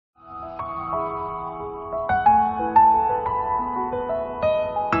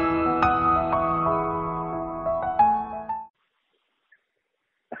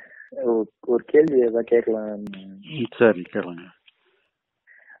கேள்வி ஏதாவது கேட்கலாம். சரி கேளுங்க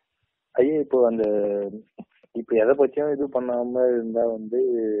ஐயா. இப்போ எதை பத்தியும் இது பண்ணாம இருந்தா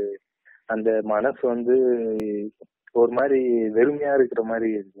அந்த மனசு ஒரு மாதிரி வெறுமையா இருக்கிற மாதிரி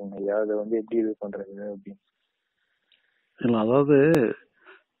இருக்குங்க ஐயா. அதை எப்படி இது பண்றது அப்படின்னு. இல்ல, அதாவது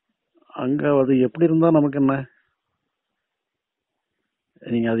அங்க அது எப்படி இருந்தா நமக்கு என்ன?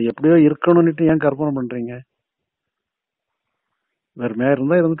 நீங்க அது எப்படியோ இருக்கணும்னுட்டு ஏன் கற்பனை பண்றீங்க? வெறுமையா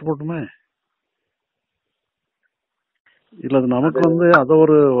இருந்தா இருந்துட்டு போட்டுமே. இல்ல, அது நமக்கு அத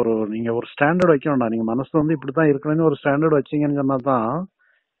ஒரு ஒரு நீங்க ஒரு ஸ்டாண்டர்ட் வைக்க வேண்டாம். நீங்க மனசு இப்படித்தான் இருக்கணும்னு ஒரு ஸ்டாண்டர்ட் வச்சீங்கன்னு சொன்னாதான்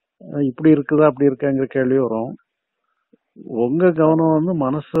இப்படி இருக்குதா அப்படி இருக்காங்கிற கேள்வி வரும். உங்க கவனம்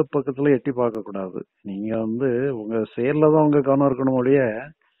மனசு பக்கத்துல எட்டி பார்க்க கூடாது. நீங்க உங்க செயல்ல தான் உங்க கவனம் இருக்கணும் ஒழிய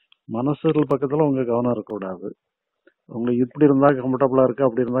மனசு பக்கத்துல உங்க கவனம் இருக்கக்கூடாது. உங்களுக்கு இப்படி இருந்தா கம்ஃபர்டபுளா இருக்கு,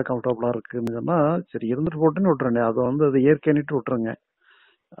 அப்படி இருந்தா கம்ஃபர்டபுளா இருக்குன்னு சொன்னா சரி இருந்துட்டு போட்டுன்னு விட்டுருங்க. அதை அது இயற்கைன்னுட்டு விட்டுருங்க.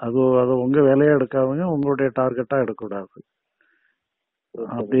 அது உங்க வேலையா எடுக்காதுங்க, உங்களுடைய டார்கெட்டா எடுக்கக்கூடாது.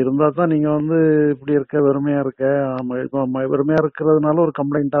 அப்படி இருந்தா தான் நீங்க இப்படி இருக்க வெறுமையா இருக்க வெறுமையா இருக்கிறதுனால ஒரு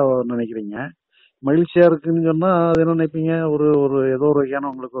கம்ப்ளைண்டா நினைக்கிறீங்க. மகிழ்ச்சியா இருக்குன்னு சொன்னா அது என்ன நினைப்பீங்க? ஒரு ஒரு ஏதோ ஒரு வகையான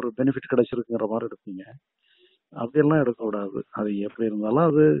உங்களுக்கு ஒரு பெனிஃபிட் கிடைச்சிருக்குங்கிற மாதிரி எடுப்பீங்க. அப்படியெல்லாம் எடுக்கக்கூடாது. அது எப்படி இருந்தாலும்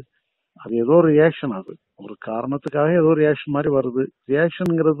அது ஏதோ ஒரு ரியாக்ஷன். அது ஒரு காரணத்துக்காக ஏதோ ஒரு ரியாக்ஷன் மாதிரி வருது.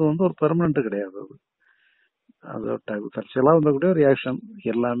 ரியாக்ஷன்ங்கிறது ஒரு பெர்மனன்ட் கிடையாது. அது தற்செயலா வந்தக்கூடிய ரியாக்ஷன்.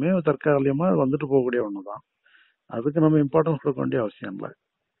 எல்லாமே தற்காலிகமா வந்துட்டு போகக்கூடிய ஒண்ணுதான். அதுக்கு நம்ம இம்பார்ட்டன்ஸ் கொடுக்க வேண்டிய அவசியம் இல்லை.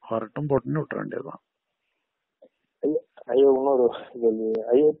 வரட்டும் போட்டுன்னு விட்டுற வேண்டியதுதான். ஐயோ இன்னொரு கேள்வி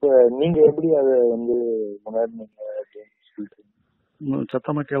ஐயோ. இப்ப நீங்க எப்படி அதை உணர்ந்தீங்க அப்படின்னு சொல்லிட்டு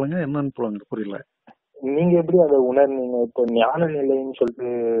சத்தமா கேளுங்க. என்னன்னு புரியல. நீங்க எப்படி அதை உணர்ந்தீங்க? இப்போ ஞான நிலைன்னு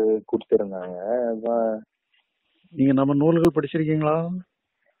சொல்லிட்டு கொடுத்திருந்தாங்க. அதான் நீங்க நம்ம நூல்கள் படிச்சிருக்கீங்களா?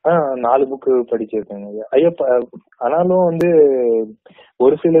 4 புக்கு படிச்சிருக்கேங்க ஐயா. ஆனாலும்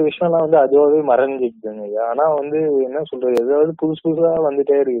ஒரு சில விஷயம்லாம் அதுவாகவே மறைஞ்சிருக்குங்க ஐயா. ஆனா என்ன சொல்றது, ஏதாவது புதுசு புதுசா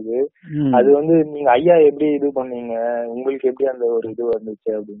வந்துட்டே இருக்குது. அது நீங்க ஐயா எப்படி இது பண்ணீங்க, உங்களுக்கு எப்படி அந்த ஒரு இது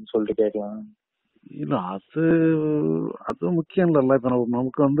வந்துச்சு அப்படின்னு சொல்லிட்டு கேட்கலாம். இல்ல, அது முக்கியம் இல்ல. இப்ப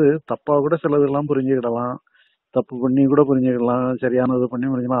நமக்கு தப்பா கூட சிலது எல்லாம் புரிஞ்சுக்கிடலாம், தப்பு பண்ணி கூட புரிஞ்சுக்கலாம், சரியானது பண்ணி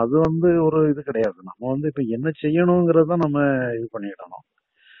புரிஞ்சுக்கலாம். அது ஒரு இது கிடையாது. நம்ம இப்ப என்ன செய்யணுங்கிறத நம்ம இது பண்ணிடணும்.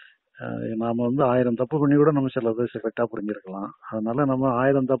 நாம 1000 தப்பு பண்ணி கூட நம்ம சிலது கரெக்டா புரிஞ்சிருக்கலாம். அதனால நம்ம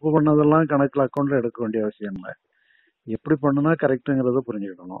 1000 தப்பு பண்ணதெல்லாம் கணக்குல அக்கௌண்ட்ல எடுக்க வேண்டிய அவசியம் இல்லை. எப்படி பண்ணுனா கரெக்டுங்கிறத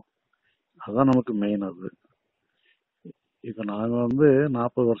புரிஞ்சுக்கிடணும். அதுதான் நமக்கு மெயின். அது இப்ப நாங்க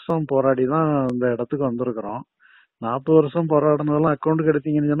 40 வருஷம் போராடி தான் இந்த இடத்துக்கு வந்திருக்கிறோம். 40 வருஷம் போராடினதெல்லாம் அக்கௌண்ட்டுக்கு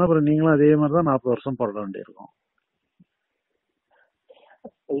எடுத்தீங்கன்னு சொன்னா அப்புறம் நீங்களும் அதே மாதிரிதான் 40 வருஷம் போராட வேண்டியிருக்கும்.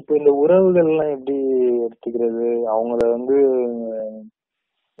 இப்ப இந்த உறவுகள் எல்லாம் எப்படி எடுத்துக்கிறது? அவங்கள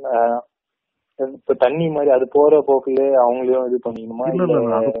இப்ப தண்ணி மாதிரி அது போற போக்குல அவங்களையும் இது பண்ணிக்கணுமா? இல்ல,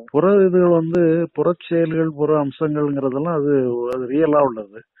 அது புற இதுகள் புற செயல்கள் புற அம்சங்கள்ங்கிறதெல்லாம் அது ரியலா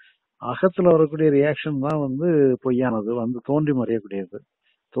உள்ளது. அகத்துல வரக்கூடிய ரியாக்ஷன் தான் பொய்யானது, தோன்றி மறையக்கூடியது.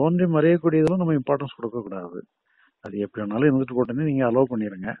 தோன்றி மறையக்கூடியதுல நம்ம இம்பார்ட்டன்ஸ் கொடுக்க கூடாது. அது எப்படி வேணாலும் இருந்துட்டு போட்டேன்னு நீங்க அலோவ்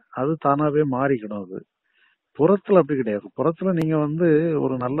பண்ணிருங்க. அது தானாவே மாறிக்கணும். அது புறத்துல அப்படி கிடையாது. புறத்துல நீங்க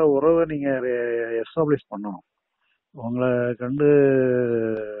ஒரு நல்ல உறவை நீங்க எஸ்டாப்ளிஷ் பண்ணணும். உங்களை கண்டு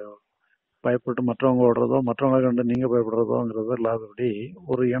பயப்பட்டு மற்றவங்க ஓடுறதோ, மற்றவங்களை கண்டு நீங்க பயப்படுறதோங்கிறதோ இல்லாதபடி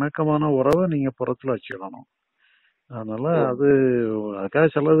ஒரு இணக்கமான உறவை நீங்க புறத்துல வச்சுக்கணும். அதனால அதுக்காக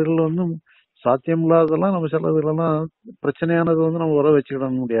சிலதுகள் சாத்தியம் இல்லாததெல்லாம் நம்ம சிலதுலாம் பிரச்சனையானது நம்ம உறவை வச்சுக்கிட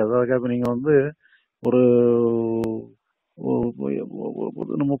முடியாது. அதுக்காக நீங்க ஒரு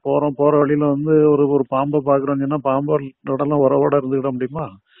நம்ம போற வழியில ஒரு பாம்பை பாக்குறோம்னு சொன்னா பாம்போட உறவோட இருந்துக்கிட முடியுமா?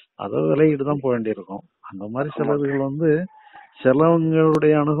 அதை விலகிட்டு தான் போக வேண்டியிருக்கும். அந்த மாதிரி சிலதுகள்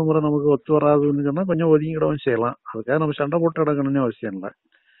சிலவங்களுடைய அணுகுமுறை நமக்கு ஒத்து வராதுன்னு சொன்னா கொஞ்சம் ஒதுங்கிடவும் செய்யலாம். அதுக்காக நம்ம சண்டை போட்டு அடங்கணும்னு அவசியம் இல்லை.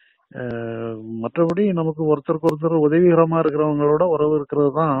 மற்றபடி நமக்கு ஒருத்தருக்கு ஒருத்தர் உதவிகரமா இருக்கிறவங்களோட உறவு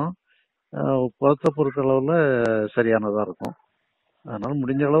இருக்கிறது தான் புறத்தை பொறுத்த அளவுல சரியானதா இருக்கும். அதனால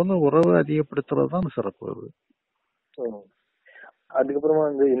முடிஞ்ச அளவுல உறவு அதிகப்படுத்துறது தான் சிறப்பு. அதுக்கப்புறமா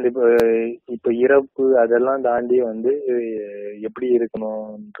இந்த இப்ப இறப்பு அதெல்லாம் தாண்டி எப்படி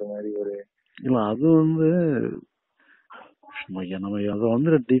இருக்கணும்ன்ற மாதிரி ஒரு இல்ல, அது நம்ம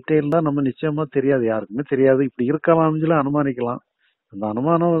அதை டீட்டெயிலா நம்ம நிச்சயமா தெரியாது, யாருக்குமே தெரியாது. இப்படி இருக்கலாம்னு சொல்லி அனுமானிக்கலாம். அந்த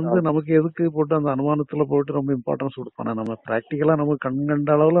அனுமானம் நமக்கு எதுக்கு போட்டு அந்த அனுமானத்துல போட்டு ரொம்ப இம்பார்ட்டன்ஸ் கொடுப்பானே. நம்ம பிராக்டிக்கலா நமக்கு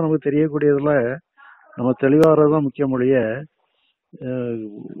கண்கண்ட அளவுல நமக்கு தெரியக்கூடியதுல நம்ம தெளிவாகிறதுதான் முக்கியம் மொழிய.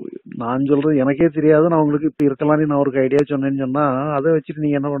 நான் சொல்றது எனக்கே தெரியாது, நான் உங்களுக்கு இப்ப இருக்கலாம்னு நான் ஒரு ஐடியா சொன்னேன்னு சொன்னா அதை வச்சுட்டு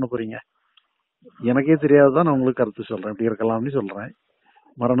நீங்க என்ன பண்ண போறீங்க? எனக்கே தெரியாதுதான் நான் உங்களுக்கு கருத்து சொல்றேன், இப்படி இருக்கலாம்னு சொல்றேன்.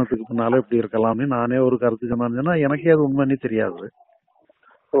 மரணத்துக்கு பின்னால இப்படி இருக்கலாம்னு நானே ஒரு கருத்து சொன்னா எனக்கே அது உண்மைன்னு தெரியாது.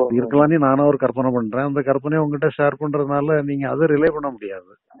 இருக்கலாம்னு நானும் ஒரு கற்பனை பண்றேன். அந்த கற்பனையை உங்ககிட்ட ஷேர் பண்றதுனால நீங்க அதை ரிலே பண்ண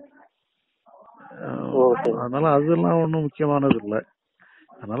முடியாது. அதனால அதெல்லாம் ஒன்றும் முக்கியமானது இல்லை.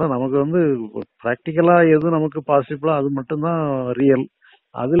 அதனால நமக்கு வந்து பிராக்டிக்கலா எது நமக்கு பாசிபிளோ அது மட்டும்தான் ரியல்.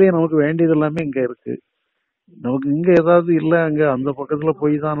 அதுலயே நமக்கு வேண்டியது எல்லாமே இங்க இருக்கு. நமக்கு இங்க ஏதாவது இல்ல, அங்க அந்த பக்கத்துல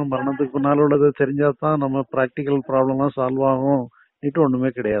போய் தான் நம்ம மரணத்துக்கு பின்னால உள்ளதை தெரிஞ்சாதான் நம்ம பிராக்டிக்கல் ப்ராப்ளம்லாம் சால்வ் ஆகும். ஒண்ணுமே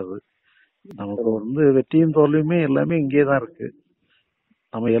கிடையாது. நமக்கு வந்து வெற்றியும் தோல்வியுமே எல்லாமே இங்கே தான் இருக்கு.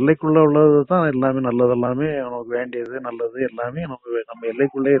 நம்ம எல்லைக்குள்ள உள்ளது தான் எல்லாமே, நல்லது எல்லாமே நமக்கு வேண்டியது நல்லது எல்லாமே நம்ம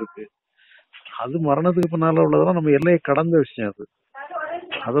எல்லைக்குள்ளே இருக்கு. அது மரணத்துக்கு பின்னால உள்ளதெல்லாம் நம்ம எல்லையை கடந்த விஷயம். அது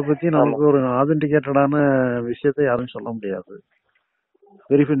அதை பத்தி நமக்கு ஒரு ஆதென்டிகேட்டடான விஷயத்தை யாரும் சொல்ல முடியாது.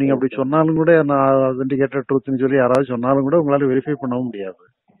 வெரிஃபை நீங்க அப்படி சொன்னாலும் கூட, நான் ஆதென்டிகேட்டட் ட்ரூத்னு சொல்லி யாராவது சொன்னாலும் கூட உங்களால வெரிஃபை பண்ணவும் முடியாது.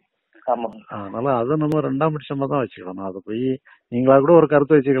 அதனால அதை நம்ம ரெண்டாம் பட்சமா தான் வச்சுக்கணும். அதை போய் நீங்களா கூட ஒரு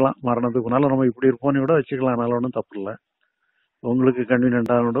கருத்தை வச்சுக்கலாம், மரணத்துக்கு முன்னால நம்ம இப்படி இருப்போம்னு கூட வச்சுக்கலாம். அதனால ஒன்றும் தப்பு இல்லை. உங்களுக்கு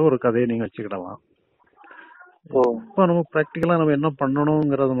கன்வீனியன்டான கூட ஒரு கதையை நீங்க வச்சுக்கிடலாம். இப்போ நம்ம பிராக்டிக்கலா நம்ம என்ன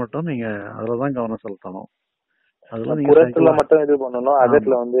பண்ணணுங்கிறத மட்டும் நீங்க அதுலதான் கவனம் செலுத்தணும். அதுல நீங்க மட்டும் இது பண்ணணும்.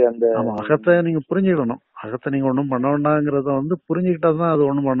 அகத்துல வந்து அந்த அகத்தை நீங்க புரிஞ்சுக்கணும். அகத்தை நீங்க ஒண்ணும் பண்ண வேண்டாங்கிறத வந்து புரிஞ்சுக்கிட்டாதான் அது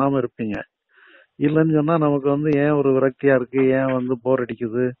ஒண்ணும் பண்ணாம இருப்பீங்க. இல்லைன்னு சொன்னா நமக்கு வந்து ஏன் ஒரு விரக்தியா இருக்கு, ஏன் வந்து போர்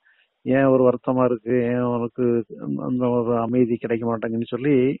அடிக்குது, ஏன் ஒரு வருத்தமா இருக்கு, ஏன் உனக்கு அந்த ஒரு அமைதி கிடைக்க மாட்டேங்குன்னு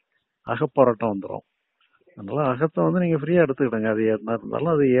சொல்லி அகப்போராட்டம் வந்துடும். அதனால அகத்தை வந்து நீங்க ஃப்ரீயா எடுத்துக்கிடுங்க. அது என்ன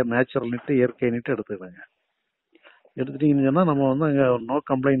இருந்தாலும் அது நேச்சுரல் நீட்டு, இயற்கை நீட்டு எடுத்துக்கிடுங்க. எடுத்துட்டீங்கன்னு சொன்னா நம்ம வந்து அங்க நோ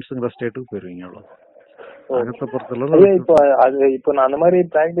கம்ப்ளைண்ட்ஸ்ங்கிற ஸ்டேட்டுக்கு போயிருவீங்க. அவ்வளவு அகத்தை பொறுத்தளவு. இப்போ நான் அந்த மாதிரி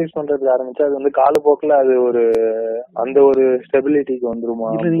பிராக்டிஸ் பண்றதுக்கு ஆரம்பிச்சா அது வந்து காலப்போக்கில் அது ஒரு அந்த ஒரு ஸ்டெபிலிட்டிக்கு வந்துருமா?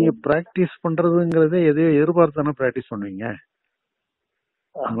 இல்ல, நீங்க பிராக்டிஸ் பண்றதுங்கிறதே எதையோ எதிர்பார்த்தானே பிராக்டிஸ் பண்ணுவீங்க.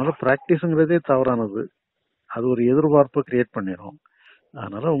 அதனால பிராக்டிஸ்ங்கிறதே தவறானது. அது ஒரு எதிர்பார்ப்பை கிரியேட் பண்ணிடும்.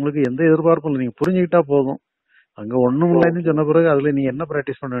 அதனால உங்களுக்கு எந்த எதிர்பார்ப்பும் இல்லை, நீங்க புரிஞ்சுக்கிட்டா போதும். அங்க ஒண்ணும் இல்லைன்னு சொன்ன பிறகு அதுல நீங்க என்ன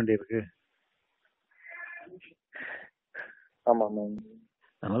பிராக்டிஸ் பண்ண வேண்டியிருக்கு?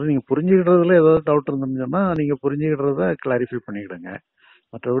 அதனால நீங்க புரிஞ்சுக்கிட்டதுல ஏதாவது டவுட் இருந்துன்னு சொன்னா நீங்க புரிஞ்சுக்கிட்டத கிளாரிஃபை பண்ணிக்கிடுங்க.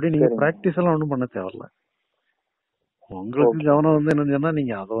 மற்றபடி நீங்க பிராக்டிஸ் எல்லாம் ஒண்ணும் பண்ண தேவையில்ல. உங்களுக்கு கவனம் வந்து என்னன்னு சொன்னா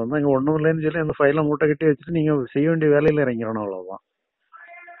நீங்க அதை வந்து அங்க ஒண்ணும் இல்லைன்னு சொல்லி அந்த ஃபைலை மூட்டை கட்டி வச்சுட்டு நீங்க செய்ய வேண்டிய வேலையில இறங்கிடணும். அவ்வளவுதான்.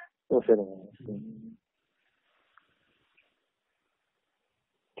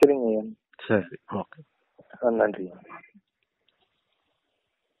 சரிங்க. சரி, ஓகே, நன்றி.